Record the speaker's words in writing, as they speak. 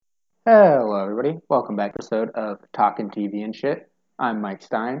Hello, everybody. Welcome back to an episode of Talking TV and Shit. I'm Mike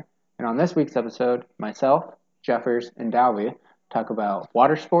Stein, and on this week's episode, myself, Jeffers, and Dalby talk about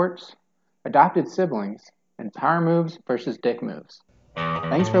water sports, adopted siblings, and power moves versus dick moves.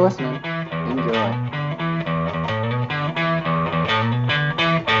 Thanks for listening. Enjoy.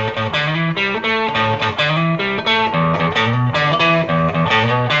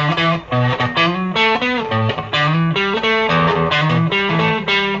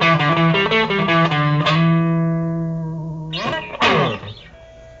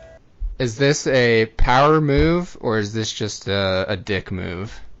 Is this a power move, or is this just a dick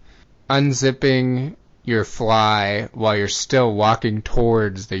move? Unzipping your fly while you're still walking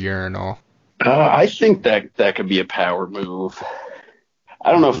towards the urinal. I think that could be a power move.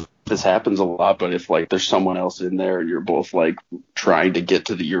 I don't know if this happens a lot, but if like there's someone else in there and you're both like trying to get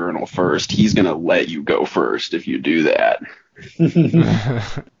to the urinal first, he's gonna let you go first if you do that.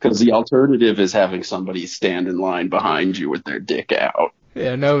 Because the alternative is having somebody stand in line behind you with their dick out.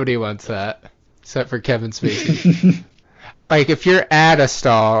 Yeah, nobody wants that, except for Kevin Spacey. Like, if you're at a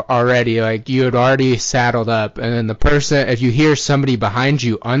stall already, like, you had already saddled up, and then the person, if you hear somebody behind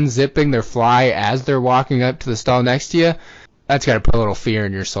you unzipping their fly as they're walking up to the stall next to you, that's got to put a little fear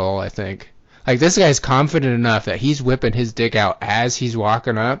in your soul, I think. Like, this guy's confident enough that he's whipping his dick out as he's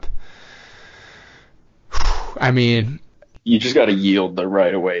walking up. I mean... You just got to yield the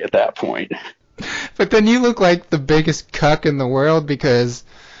right away at that point. But then you look like the biggest cuck in the world because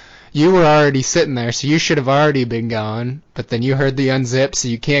you were already sitting there, so you should have already been going. But then you heard the unzip, so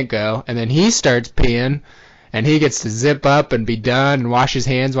you can't go. And then he starts peeing, and he gets to zip up and be done and wash his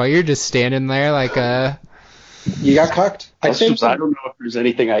hands while you're just standing there like a... You got cucked? I don't know if there's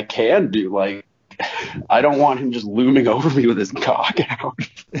anything I can do. Like, I don't want him just looming over me with his cock out.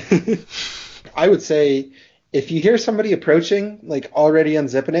 I would say... If you hear somebody approaching, like already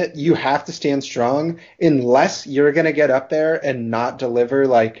unzipping it, you have to stand strong unless you're going to get up there and not deliver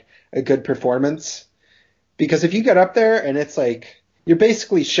like a good performance. Because if you get up there and it's like, you're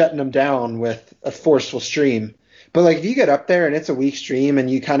basically shutting them down with a forceful stream. But like if you get up there and it's a weak stream and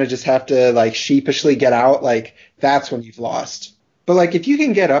you kind of just have to like sheepishly get out, like that's when you've lost. But like if you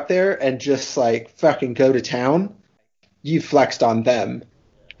can get up there and just like fucking go to town, you flexed on them.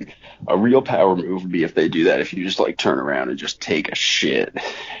 A real power move would be if they do that, if you just like turn around and just take a shit.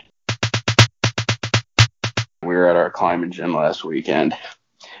 We were at our climbing gym last weekend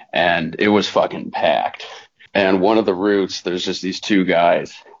and it was fucking packed. And one of the routes, there's just these two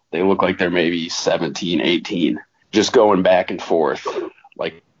guys. They look like they're maybe 17, 18, just going back and forth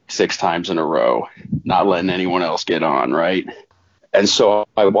like 6 times in a row, not letting anyone else get on, right? And so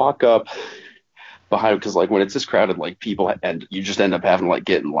I walk up behind, because like when it's this crowded, like people, and you just end up having to like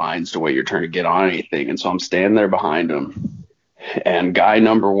get in lines to wait your turn to get on anything. And so I'm standing there behind him, and guy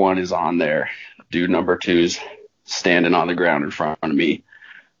number 1 is on there. Dude number 2's standing on the ground in front of me.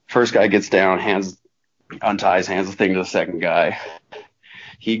 First guy gets down, unties, hands the thing to the second guy.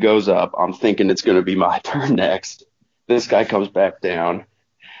 He goes up. I'm thinking it's going to be my turn next. This guy comes back down.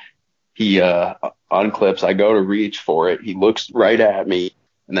 He unclips. I go to reach for it. He looks right at me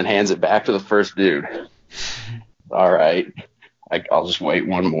and then hands it back to the first dude. All right. I'll just wait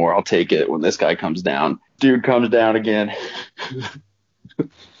one more. I'll take it when this guy comes down. Dude comes down again.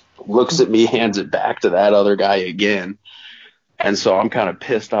 Looks at me, hands it back to that other guy again. And so I'm kind of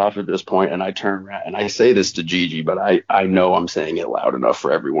pissed off at this point, and I turn around, and I say this to Gigi, but I know I'm saying it loud enough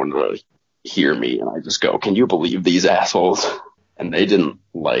for everyone to hear me, and I just go, "Can you believe these assholes?" And they didn't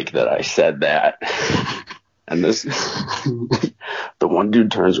like that I said that. And this, the one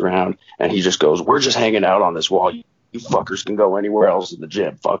dude turns around and he just goes, "We're just hanging out on this wall. You fuckers can go anywhere else in the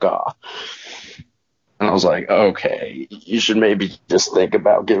gym. Fuck off." And I was like, okay, you should maybe just think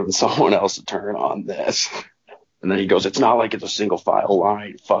about giving someone else a turn on this. And then he goes, "It's not like it's a single file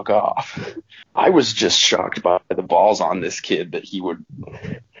line. Fuck off." I was just shocked by the balls on this kid that he would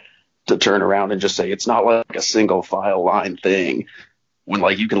to turn around and just say, "It's not like a single file line thing," when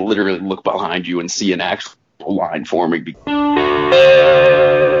like you can literally look behind you and see an actual line forming.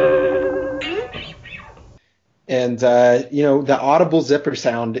 And, the audible zipper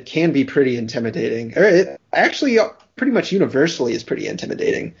sound can be pretty intimidating. Or it actually pretty much universally is pretty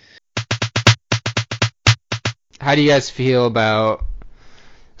intimidating. How do you guys feel about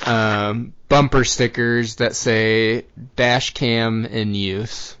bumper stickers that say dash cam in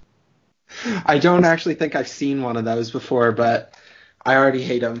use? I don't actually think I've seen one of those before, but I already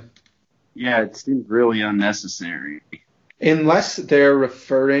hate them. Yeah, it seems really unnecessary. Unless they're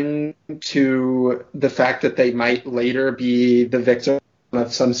referring to the fact that they might later be the victim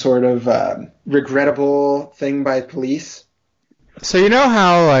of some sort of regrettable thing by police. So you know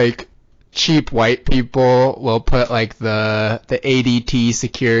how, like, cheap white people will put like the ADT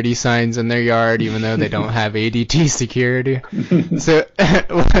security signs in their yard even though they don't have ADT security. So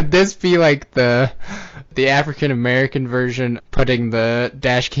would this be like the African American version, putting the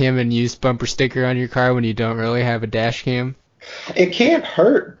dash cam and used bumper sticker on your car when you don't really have a dash cam? It can't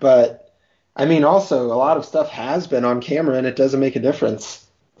hurt, but I mean, also a lot of stuff has been on camera and it doesn't make a difference.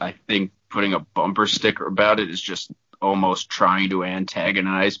 I think putting a bumper sticker about it is just almost trying to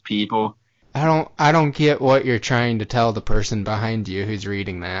antagonize people. I don't get what you're trying to tell the person behind you who's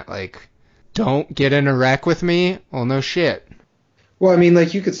reading that. Like, don't get in a wreck with me? Well, no shit. Well, I mean,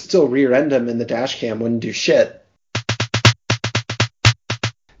 like, you could still rear-end him and the dash cam wouldn't do shit.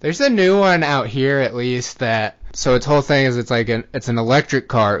 There's a new one out here, at least, that... So its whole thing is it's an electric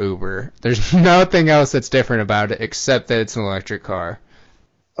car Uber. There's nothing else that's different about it except that it's an electric car.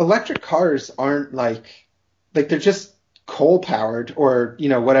 Electric cars aren't like they're just coal-powered or, you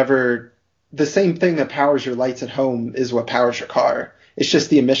know, whatever... The same thing that powers your lights at home is what powers your car. It's just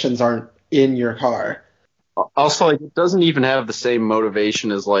the emissions aren't in your car. Also, like, it doesn't even have the same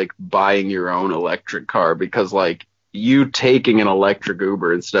motivation as, like, buying your own electric car, because, like, you taking an electric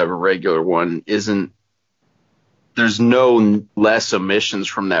Uber instead of a regular one isn't... There's no less emissions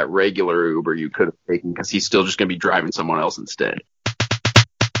from that regular Uber you could have taken, because he's still just going to be driving someone else instead.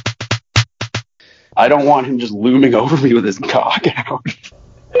 I don't want him just looming over me with his cock out.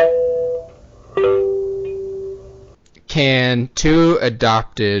 Can two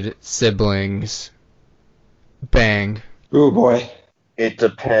adopted siblings bang? Ooh, boy. It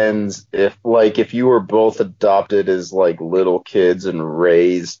depends. If you were both adopted as, like, little kids and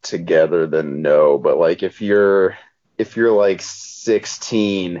raised together, then no. But, like, if you're like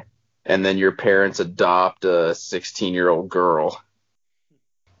 16 and then your parents adopt a 16-year-old girl,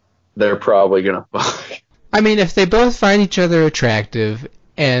 they're probably gonna fuck. I mean, if they both find each other attractive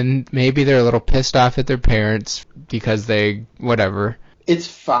and maybe they're a little pissed off at their parents because they whatever. It's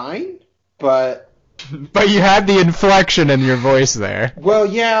fine, but... But you had the inflection in your voice there. Well,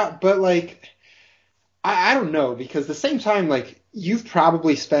 yeah, but, like, I don't know, because at the same time, like, you've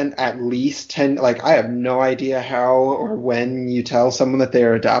probably spent at least 10... Like, I have no idea how or when you tell someone that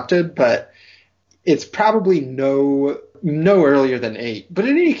they're adopted, but it's probably no earlier than 8. But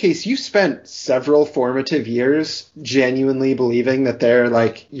in any case, you've spent several formative years genuinely believing that they're,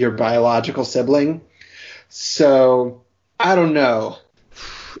 like, your biological sibling. So, I don't know.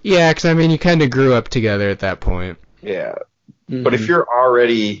 Yeah, because, I mean, you kind of grew up together at that point. Yeah. Mm-hmm. But if you're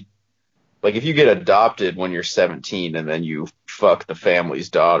already... Like, if you get adopted when you're 17 and then you fuck the family's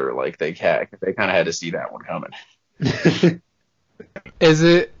daughter, like, they kind of had to see that one coming. Is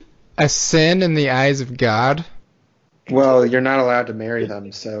it a sin in the eyes of God? Well, you're not allowed to marry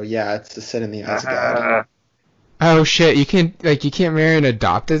them, so yeah, it's a sin in the eyes of God. Oh shit, you can't marry an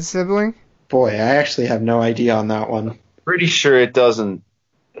adopted sibling? Boy, I actually have no idea on that one. Pretty sure it doesn't...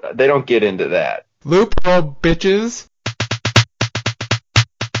 They don't get into that. Loophole, bitches.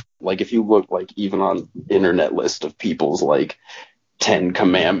 Like, if you look, like, even on internet list of people's, like, 10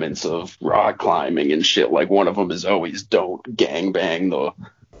 commandments of rock climbing and shit, like, one of them is always don't gangbang the...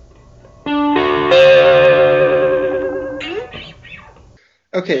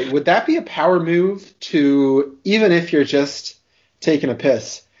 Okay, would that be a power move to, even if you're just taking a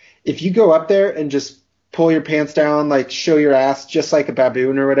piss, if you go up there and just pull your pants down, like, show your ass just like a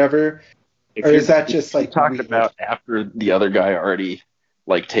baboon or whatever, or is that just, like, talking weird? about after the other guy already...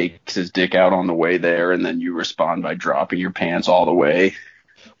 like, takes his dick out on the way there, and then you respond by dropping your pants all the way.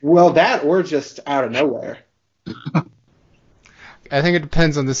 Well, that or just out of nowhere. I think it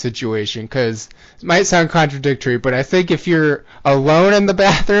depends on the situation, because it might sound contradictory, but I think if you're alone in the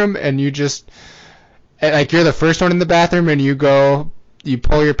bathroom and you just, like, you're the first one in the bathroom and you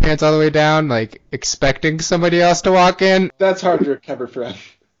pull your pants all the way down, like, expecting somebody else to walk in. That's hard to recover from.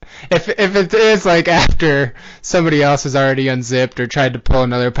 If it is, like, after somebody else has already unzipped or tried to pull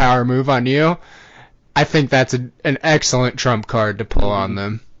another power move on you, I think that's an excellent trump card to pull on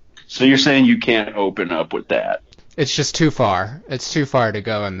them. So you're saying you can't open up with that? It's just too far. It's too far to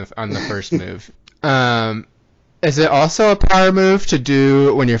go on the first move. Is it also a power move to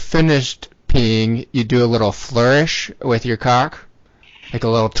do when you're finished peeing, you do a little flourish with your cock? Like a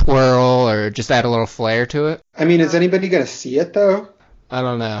little twirl, or just add a little flair to it? I mean, is anybody going to see it, though? I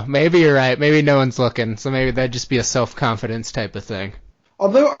don't know. Maybe you're right. Maybe no one's looking, so maybe that'd just be a self-confidence type of thing.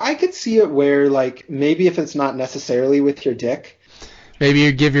 Although I could see it where, like, maybe if it's not necessarily with your dick. Maybe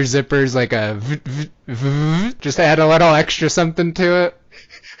you give your zippers like just add a little extra something to it.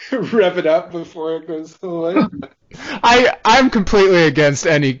 Rev it up before it goes away. I'm completely against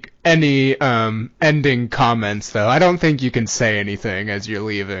any ending comments, though. I don't think you can say anything as you're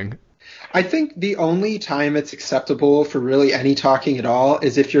leaving. I think the only time it's acceptable for really any talking at all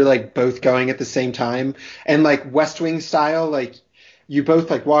is if you're like both going at the same time and like West Wing style, like you both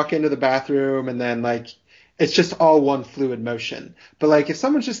like walk into the bathroom and then like it's just all one fluid motion. But like if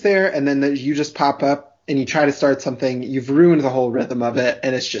someone's just there and then you just pop up and you try to start something, you've ruined the whole rhythm of it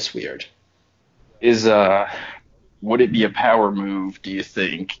and it's just weird. Would it be a power move, do you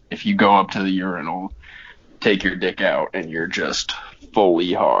think, if you go up to the urinal, take your dick out, and you're just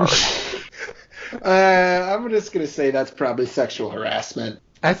fully hard? I'm just going to say that's probably sexual harassment.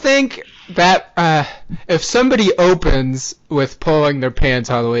 I think that if somebody opens with pulling their pants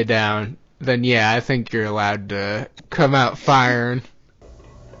all the way down, then yeah, I think you're allowed to come out firing.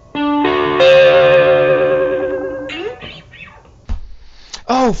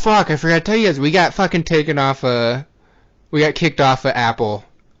 Oh fuck, I forgot to tell you guys, we got fucking we got kicked off of Apple,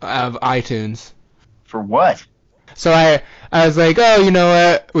 of iTunes. For what? So I was like, oh, you know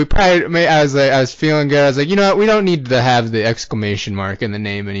what? I was feeling good. I was like, you know what? We don't need to have the exclamation mark in the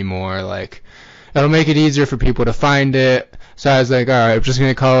name anymore. Like, it'll make it easier for people to find it. So I was like, all right, I'm just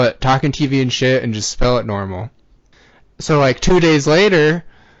gonna call it Talking TV and Shit and just spell it normal. So like 2 days later,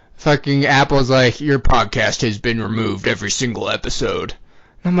 fucking Apple's like, your podcast has been removed every single episode.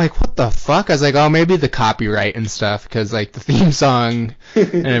 And I'm like, what the fuck? I was like, oh, maybe the copyright and stuff, because like the theme song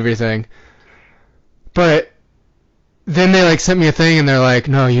and everything. But then they like sent me a thing and they're like,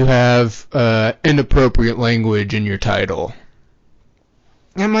 no, you have inappropriate language in your title.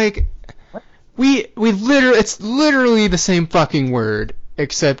 And I'm like, it's literally the same fucking word,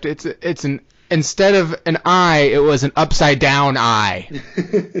 except it's an, instead of an I, it was an upside down I.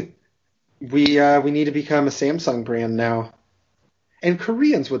 We need to become a Samsung brand now. And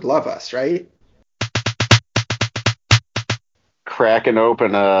Koreans would love us, right? Cracking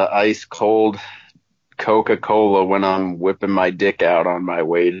open a ice cold Coca-Cola when I'm whipping my dick out on my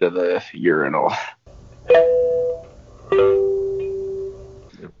way to the urinal.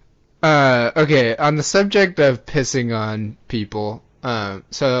 Okay, on the subject of pissing on people,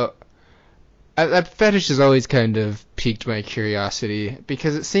 so that fetish has always kind of piqued my curiosity,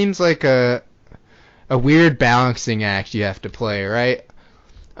 because it seems like a weird balancing act you have to play, right?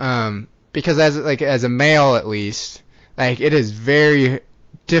 Because as a male at least, like it is very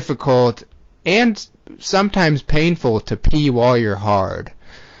difficult and sometimes painful to pee while you're hard.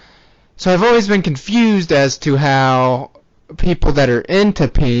 So I've always been confused as to how people that are into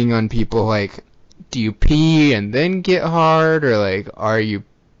peeing on people, like, do you pee and then get hard, or like, are you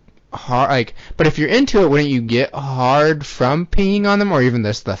hard? Like, but if you're into it, wouldn't you get hard from peeing on them, or even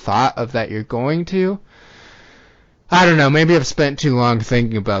just the thought of that you're going to? I don't know. Maybe I've spent too long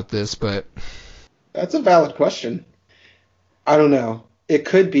thinking about this, but that's a valid question. I don't know. It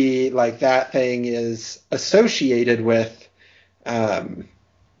could be like that thing is associated with, I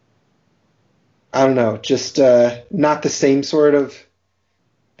don't know, just not the same sort of.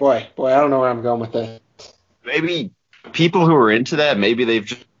 Boy, I don't know where I'm going with this. Maybe people who are into that, maybe they've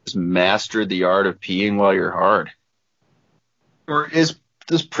just mastered the art of peeing while you're hard. Or does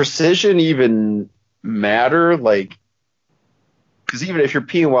precision even matter? Like, because even if you're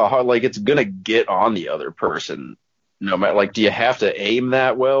peeing while hard, like, it's gonna get on the other person. No matter, like, do you have to aim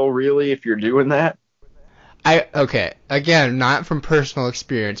that well, really, if you're doing that? Okay, again, not from personal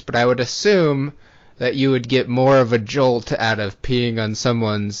experience, but I would assume that you would get more of a jolt out of peeing on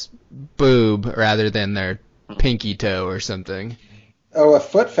someone's boob rather than their pinky toe or something. Oh, a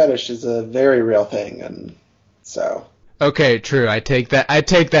foot fetish is a very real thing, and so. Okay, true. I take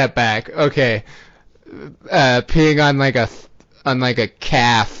that back. Okay, peeing on like a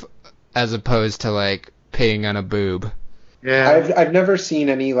calf as opposed to like peeing on a boob. Yeah, I've never seen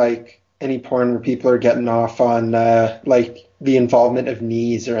any porn where people are getting off on like the involvement of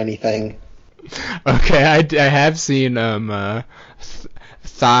knees or anything. Okay, I have seen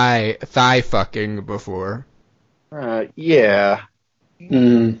thigh fucking before. Yeah.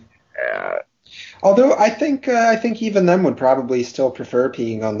 Although I think even them would probably still prefer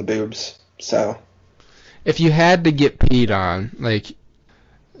peeing on the boobs. So. If you had to get peed on, like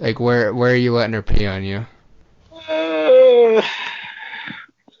where are you letting her pee on you?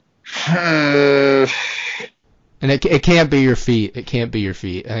 And it can't be your feet. It can't be your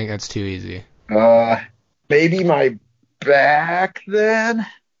feet. I think that's too easy. Maybe my back then.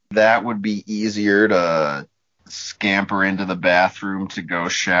 That would be easier to scamper into the bathroom to go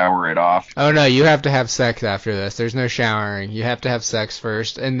shower it off. Oh no, you have to have sex after this. There's no showering. You have to have sex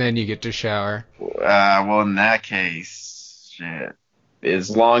first, and then you get to shower. Well, in that case, shit. As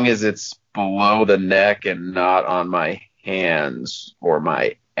long as it's below the neck and not on my hands or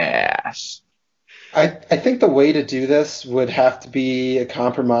my ass. I think the way to do this would have to be a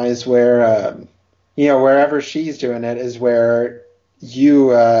compromise where, wherever she's doing it is where you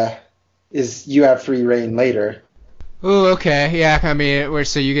have free reign later. Ooh, okay, yeah. I mean,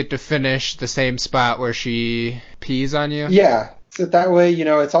 so you get to finish the same spot where she pees on you. Yeah. So that way,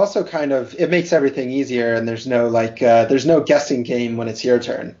 it's also it makes everything easier, and there's no guessing game when it's your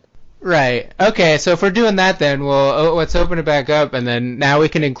turn. Right. Okay, so if we're doing that, then let's open it back up, and then now we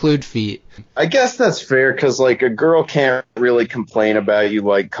can include feet. I guess that's fair, because, like, a girl can't really complain about you,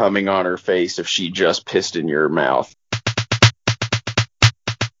 like, coming on her face if she just pissed in your mouth.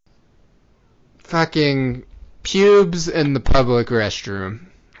 Fucking pubes in the public restroom.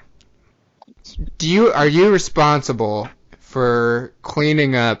 Are you responsible for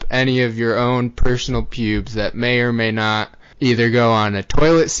cleaning up any of your own personal pubes that may or may not either go on a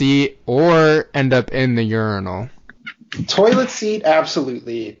toilet seat or end up in the urinal? Toilet seat,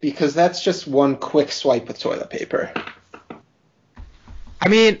 absolutely, because that's just one quick swipe with toilet paper. I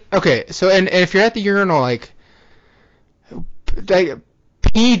mean, okay, so and if you're at the urinal, like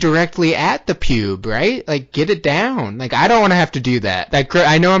pee directly at the pube, right? Like, get it down. Like, I don't want to have to do that. Like,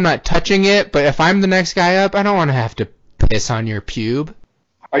 I know I'm not touching it, but if I'm the next guy up, I don't want to have to piss on your pube.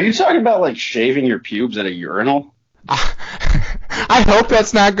 Are you talking about, like, shaving your pubes at a urinal? I hope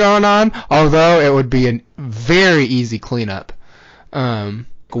that's not going on, although it would be a very easy cleanup.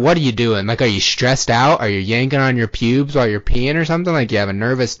 What are you doing? Like, are you stressed out? Are you yanking on your pubes while you're peeing or something? Like, you have a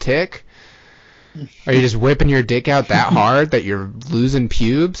nervous tick? Are you just whipping your dick out that hard that you're losing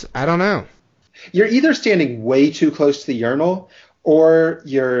pubes? I don't know. You're either standing way too close to the urinal, or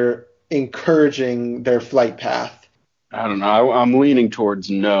you're encouraging their flight path. I don't know. I'm leaning towards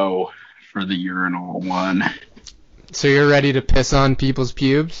no for the urinal one. So you're ready to piss on people's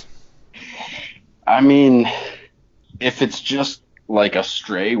pubes? I mean, if it's just like a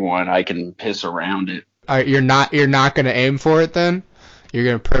stray one, I can piss around it. You're not going to aim for it then? You're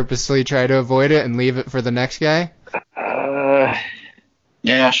going to purposely try to avoid it and leave it for the next guy?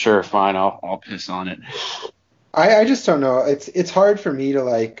 Yeah, sure, fine. I'll piss on it. I just don't know. It's hard for me to,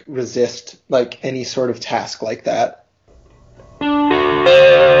 like, resist, like, any sort of task like that.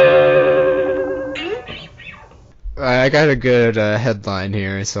 I got a good headline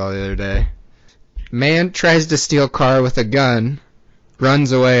here I saw the other day. Man tries to steal car with a gun,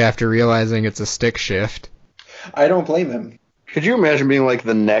 runs away after realizing it's a stick shift. I don't blame him. Could you imagine being like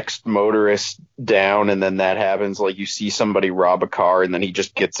the next motorist down, and then that happens? Like, you see somebody rob a car, and then he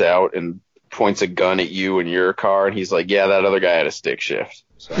just gets out and points a gun at you in your car, and he's like, yeah, that other guy had a stick shift.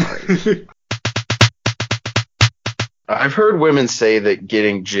 Sorry. I've heard women say that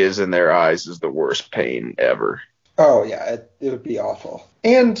getting jizz in their eyes is the worst pain ever. Oh, yeah, it would be awful.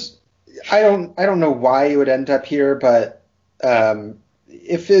 And I don't know why you would end up here, but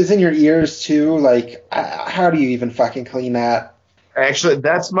if it's in your ears too, like, how do you even fucking clean that? Actually,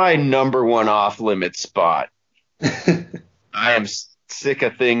 that's my number one off-limit spot. I am sick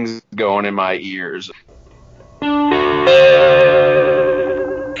of things going in my ears.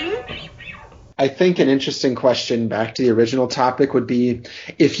 I think an interesting question back to the original topic would be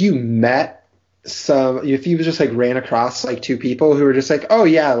if you just like ran across like two people who were just like, oh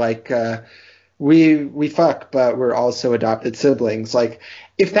yeah, like we fuck, but we're also adopted siblings. Like,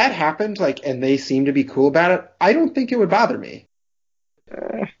 if that happened, like, and they seem to be cool about it, I don't think it would bother me.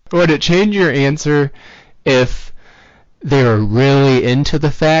 Would it change your answer if they were really into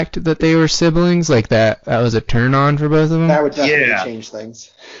the fact that they were siblings? Like, that was a turn on for both of them? That would definitely change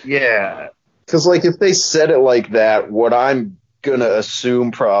things. Yeah. Because, like, if they said it like that, what I'm going to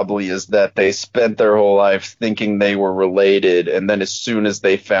assume probably is that they spent their whole life thinking they were related, and then as soon as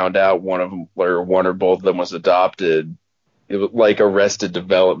they found out one of them, or one or both of them, was adopted, it was like Arrested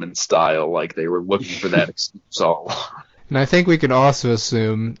Development style, like they were looking for that excuse all along. And I think we can also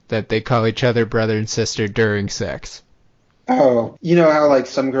assume that they call each other brother and sister during sex. Oh, you know how, like,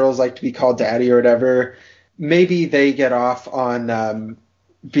 some girls like to be called daddy or whatever? Maybe they get off on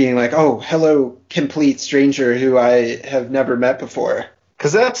being like, oh, hello, complete stranger who I have never met before.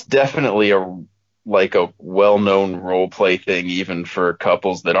 Because that's definitely a well-known role play thing, even for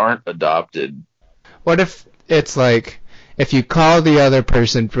couples that aren't adopted. What if it's like, if you call the other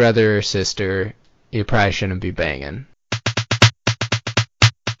person brother or sister, you probably shouldn't be banging?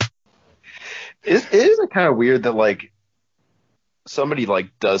 Isn't it kind of weird that, like, somebody,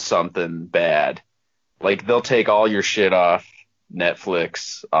 like, does something bad? Like, they'll take all your shit off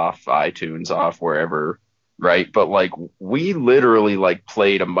Netflix, off iTunes, off wherever, right? But, like, we literally, like,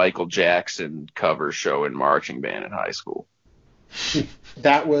 played a Michael Jackson cover show in marching band in high school.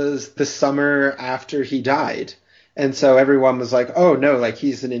 That was the summer after he died. And so everyone was like, "Oh no, like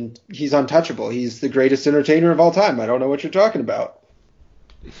he's untouchable. He's the greatest entertainer of all time. I don't know what you're talking about."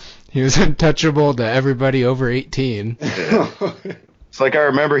 He was untouchable to everybody over 18. It's like I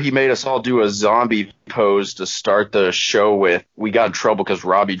remember he made us all do a zombie pose to start the show with. We got in trouble because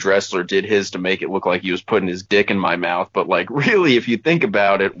Robbie Dressler did his to make it look like he was putting his dick in my mouth. But, like, really, if you think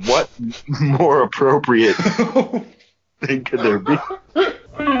about it, what more appropriate thing could there be?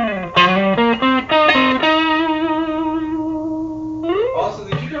 Also,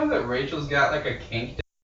 did you know that Rachel's got like a kink